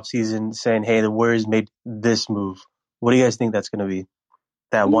end of the offseason, saying, "Hey, the Warriors made this move"? What do you guys think that's gonna be?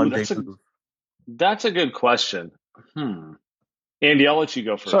 That one big move. That's a good question. Andy, I'll let you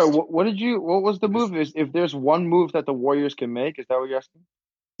go first. Sorry, what was the move? If there's one move that the Warriors can make, is that what you're asking?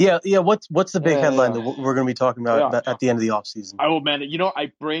 Yeah. What's the big headline that we're going to be talking about at the end of the offseason? Oh, man,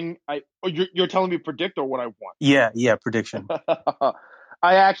 you're telling me predict or what I want? Yeah, prediction.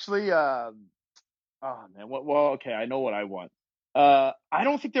 I actually, Oh man, well, okay, I know what I want. I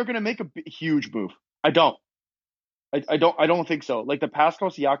don't think they're going to make a huge move. I don't. I don't think so. Like the Pascal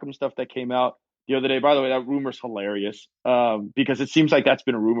Siakam stuff that came out the other day. By the way, that rumor's hilarious. Because it seems like that's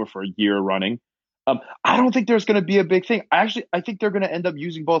been a rumor for a year running. I don't think there's going to be a big thing. I think they're going to end up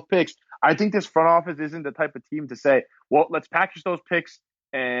using both picks. I think this front office isn't the type of team to say, well, let's package those picks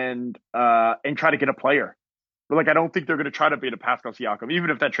and try to get a player. But like, I don't think they're going to try to beat a Pascal Siakam, even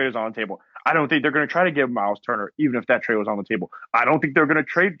if that trade is on the table. I don't think they're going to try to give Miles Turner, even if that trade was on the table. I don't think they're going to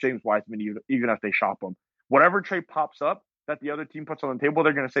trade James Wiseman, even if they shop him. Whatever trade pops up that the other team puts on the table,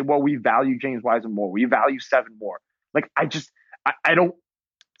 they're going to say, well, we value James Wiseman more. We value 7 more. Like, I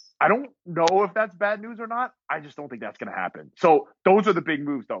don't know if that's bad news or not. I just don't think that's going to happen. So those are the big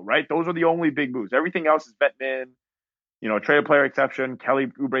moves, though, right? Those are the only big moves. Everything else is bet in, trade a player exception, Kelly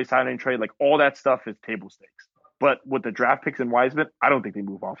Oubre signing trade, like all that stuff is table stakes. But with the draft picks and Wiseman, I don't think they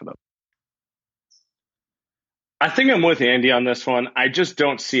move off of them. I think I'm with Andy on this one. I just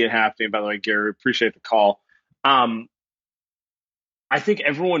don't see it happening. By the way, Gary, appreciate the call. I think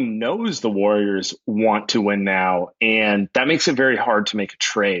everyone knows the Warriors want to win now, and that makes it very hard to make a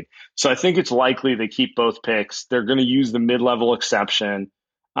trade. So I think it's likely they keep both picks. They're going to use the mid-level exception.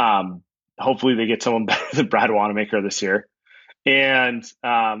 Hopefully they get someone better than Brad Wanamaker this year. And,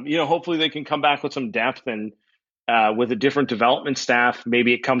 hopefully they can come back with some depth and with a different development staff,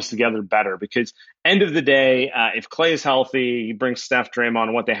 maybe it comes together better because end of the day, if Clay is healthy, you bring Steph,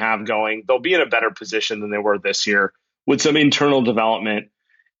 Draymond, what they have going, they'll be in a better position than they were this year with some internal development.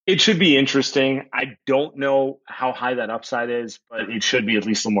 It should be interesting. I don't know how high that upside is, but it should be at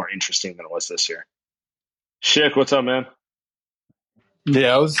least a little more interesting than it was this year. Schick, what's up, man?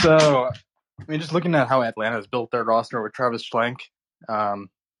 Yeah, just looking at how Atlanta's built their roster with Travis Schlenk, I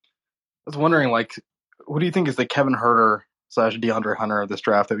was wondering, who do you think is the Kevin Huerter / DeAndre Hunter of this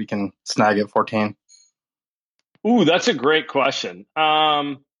draft that we can snag at 14? Ooh, that's a great question.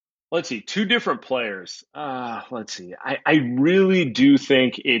 Let's see, 2 different players. Let's see. I really do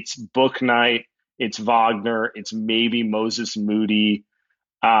think it's Bouknight, it's Wagner, it's maybe Moses Moody.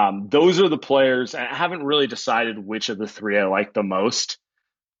 Those are the players. I haven't really decided which of the 3 I like the most.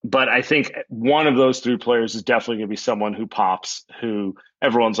 But I think one of those 3 players is definitely going to be someone who pops, who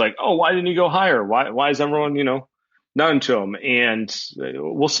everyone's like, oh, why didn't he go higher? Why is everyone, none to him? And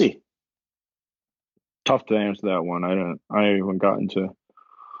we'll see. Tough to answer that one. I haven't gotten to.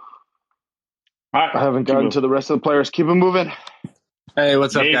 I haven't gotten to the rest of the players. Keep it moving. Hey,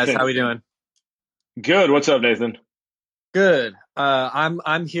 what's up, Nathan. guys? How we doing? Good. What's up, Nathan? Good.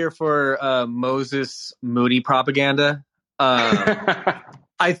 I'm here for Moses Moody propaganda.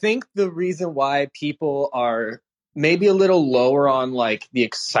 I think the reason why people are maybe a little lower on the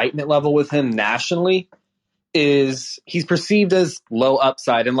excitement level with him nationally is he's perceived as low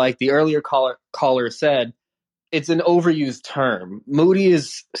upside. And like the earlier caller said, it's an overused term. Moody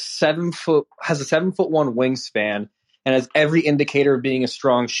is has a 7'1" wingspan and has every indicator of being a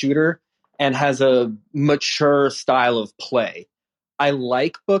strong shooter and has a mature style of play. I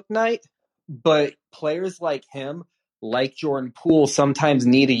like Bouknight, but players like him, like Jordan Poole, sometimes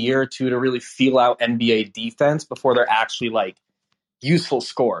need a year or 2 to really feel out NBA defense before they're actually useful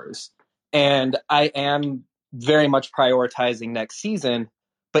scorers. And I am very much prioritizing next season.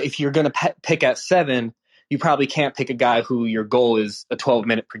 But if you're going to pick at 7, you probably can't pick a guy who your goal is a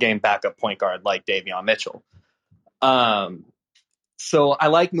 12-minute per game backup point guard like Davion Mitchell. So I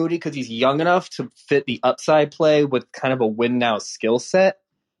like Moody because he's young enough to fit the upside play with kind of a win now skill set.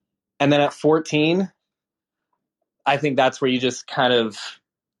 And then at 14, I think that's where you just kind of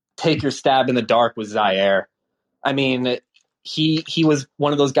take your stab in the dark with Zaire. I mean, he was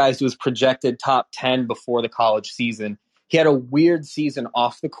one of those guys who was projected top 10 before the college season. He had a weird season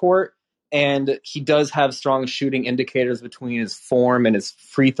off the court, and he does have strong shooting indicators between his form and his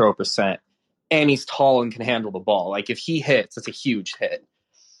free throw percent. And he's tall and can handle the ball. If he hits, it's a huge hit.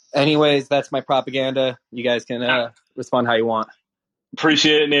 Anyways, that's my propaganda. You guys can respond how you want.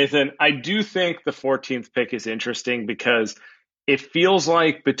 Appreciate it, Nathan. I do think the 14th pick is interesting because it feels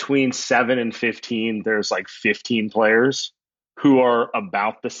like between 7 and 15, there's 15 players who are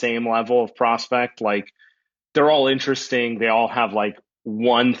about the same level of prospect. They're all interesting. They all have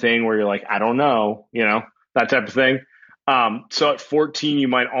one thing where you're I don't know, that type of thing. So at 14, you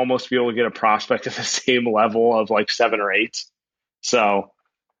might almost be able to get a prospect at the same level of 7 or 8. So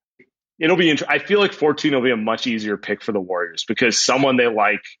it'll be I feel like 14 will be a much easier pick for the Warriors because someone they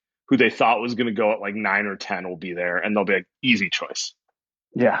like who they thought was going to go at 9 or 10 will be there, and they'll be an easy choice.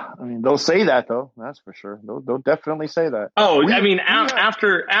 Yeah, I mean they'll say that though. That's for sure. They'll definitely say that. Oh, I mean,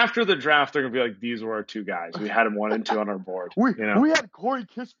 after the draft, they're gonna be like, these were our two guys. We had them 1 and 2 on our board. We You know, we had Corey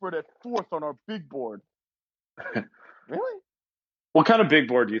Kispert at 4th on our big board. Really? what kind of big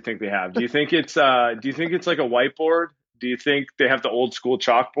board do you think they have? Do you think it's like a whiteboard? Do you think they have the old school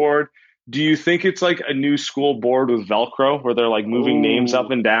chalkboard? Do you think it's like a new school board with Velcro where they're like moving names up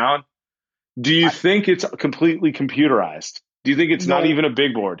and down? Do you think it's completely computerized? Do you think it's not even a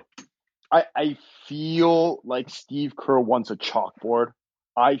big board? I feel like Steve Kerr wants a chalkboard.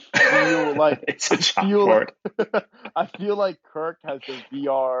 I feel like it's a chalkboard. I feel like Kirk has the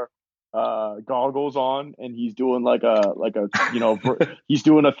VR goggles on, and he's doing like a he's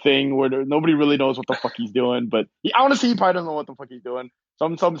doing a thing where nobody really knows what the fuck he's doing. But honestly, he probably doesn't know what the fuck he's doing.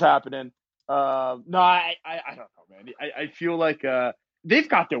 Something's happening. No, I don't know, man. I feel like they've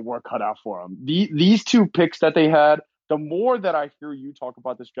got their work cut out for them. These 2 picks that they had. The more that I hear you talk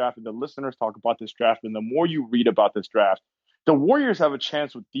about this draft and the listeners talk about this draft, and the more you read about this draft, the Warriors have a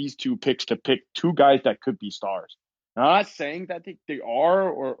chance with these 2 picks to pick 2 guys that could be stars. Now, I'm not saying that they are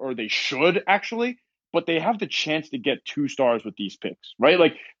or they should actually, but they have the chance to get 2 stars with these picks, right?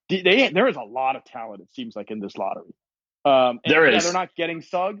 Like there is a lot of talent, it seems like, in this lottery. There is. They're not getting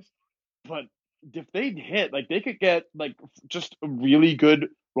Suggs, but if they hit, like they could get like just a really good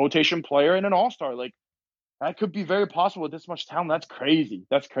rotation player and an all-star. Like that could be very possible with this much talent. That's crazy.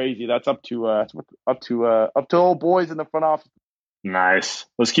 That's up to old boys in the front office. Nice.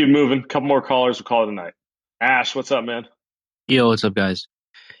 Let's keep moving. A couple more callers. We'll call it a night. Ash, what's up, man? Yo, what's up, guys?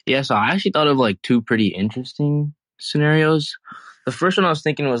 Yeah, so I actually thought of like 2 pretty interesting scenarios. The first one I was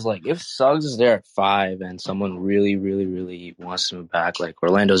thinking was like, if Suggs is there at 5 and someone really, really, really wants to move back, like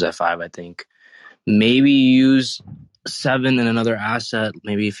Orlando's at 5, I think, maybe use 7 and another asset,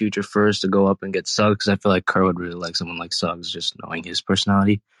 maybe a future first to go up and get Suggs, because I feel like Kerr would really like someone like Suggs, just knowing his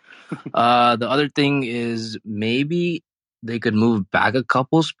personality. The other thing is maybe they could move back a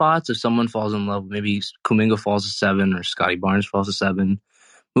couple spots if someone falls in love. Maybe Kuminga falls to 7 or Scotty Barnes falls to 7.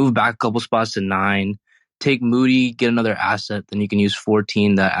 Move back a couple spots to 9. Take Moody, get another asset. Then you can use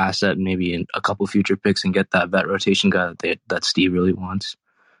 14, that asset, maybe in a couple future picks and get that vet rotation guy that Steve really wants.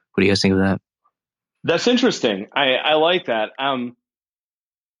 What do you guys think of that? That's interesting. I like that.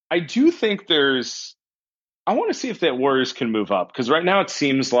 I do think I want to see if the Warriors can move up, because right now it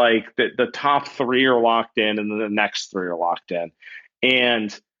seems like the top 3 are locked in and then the next 3 are locked in.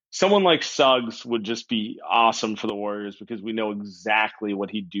 And someone like Suggs would just be awesome for the Warriors because we know exactly what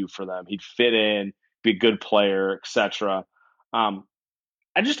he'd do for them. He'd fit in, be a good player, etc.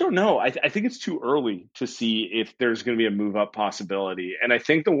 I just don't know. I think it's too early to see if there's going to be a move up possibility. And I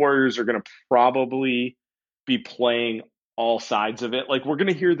think the Warriors are going to probably be playing all sides of it. Like, we're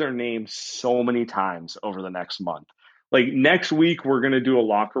going to hear their name so many times over the next month. Like, next week, we're going to do a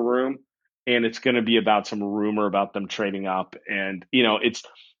locker room, and it's going to be about some rumor about them trading up. And,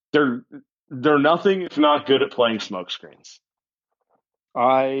 they're nothing if not good at playing smoke screens.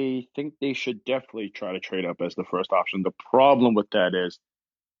 I think they should definitely try to trade up as the first option. The problem with that is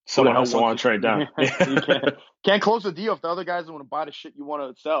someone else will want to trade down. You can't close the deal if the other guys don't want to buy the shit you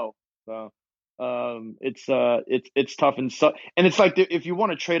want to sell. So it's tough, and it's like if you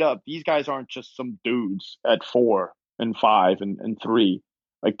want to trade up, these guys aren't just some dudes at 4 and 5 and 3.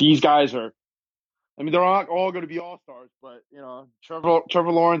 Like, these guys are. I mean, they're not all going to be all-stars, but,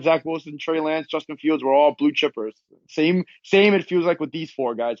 Trevor Lawrence, Zach Wilson, Trey Lance, Justin Fields were all blue chippers. Same it feels like with these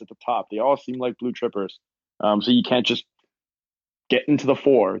 4 guys at the top. They all seem like blue chippers. So you can't just get into the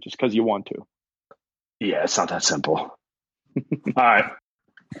 4 just because you want to. Yeah, it's not that simple. All right.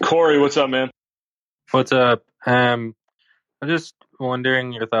 Corey, what's up, man? What's up? I'm just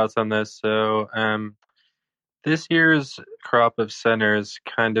wondering your thoughts on this. So, this year's crop of centers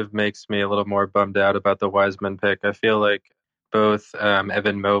kind of makes me a little more bummed out about the Wiseman pick. I feel like both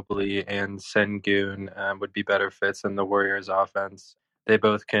Evan Mobley and Sengun would be better fits in the Warriors offense. They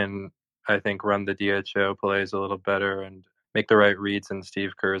both can, I think, run the DHO plays a little better and make the right reads in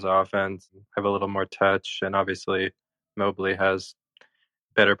Steve Kerr's offense, have a little more touch. And obviously, Mobley has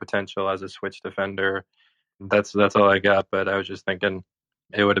better potential as a switch defender. That's all I got, but I was just thinking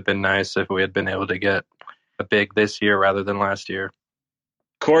it would have been nice if we had been able to get a big this year rather than last year.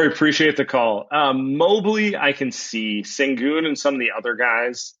 Corey, appreciate the call. Mobley, I can see. Sengun and some of the other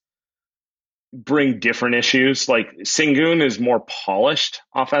guys bring different issues. Like, Sengun is more polished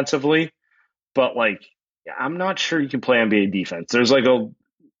offensively, but I'm not sure you can play NBA defense. There's I don't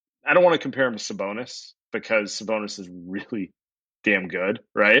want to compare him to Sabonis because Sabonis is really damn good,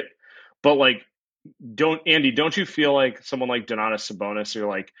 right? But don't you feel like someone like Donatas Sabonis, you're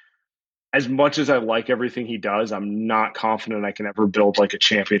like, as much as I like everything he does, I'm not confident I can ever build like a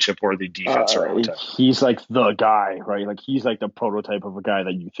championship-worthy defense around him. He's like the guy, right? Like he's like the prototype of a guy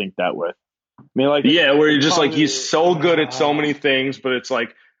that you think that with. I mean, like yeah, where you're just like he's so good at so many things, but it's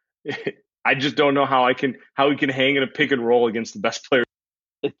like I just don't know how he can hang in a pick and roll against the best player.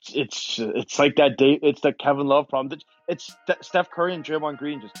 It's like that day. It's the Kevin Love problem. It's Steph Curry and Draymond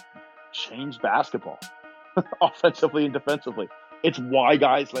Green just changed basketball, offensively and defensively. It's why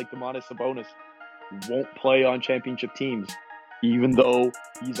guys like Domantas Sabonis won't play on championship teams, even though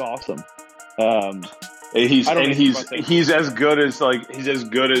he's awesome. He's as good as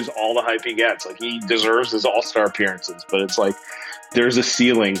all the hype he gets. Like he deserves his all-star appearances, but it's like there's a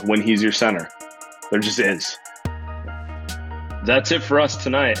ceiling when he's your center. There just is. That's it for us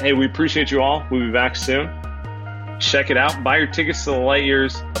tonight. Hey, we appreciate you all. We'll be back soon. Check it out. Buy your tickets to the Light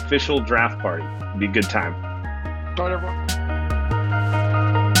Years official draft party. It'll be a good time. All right, everyone.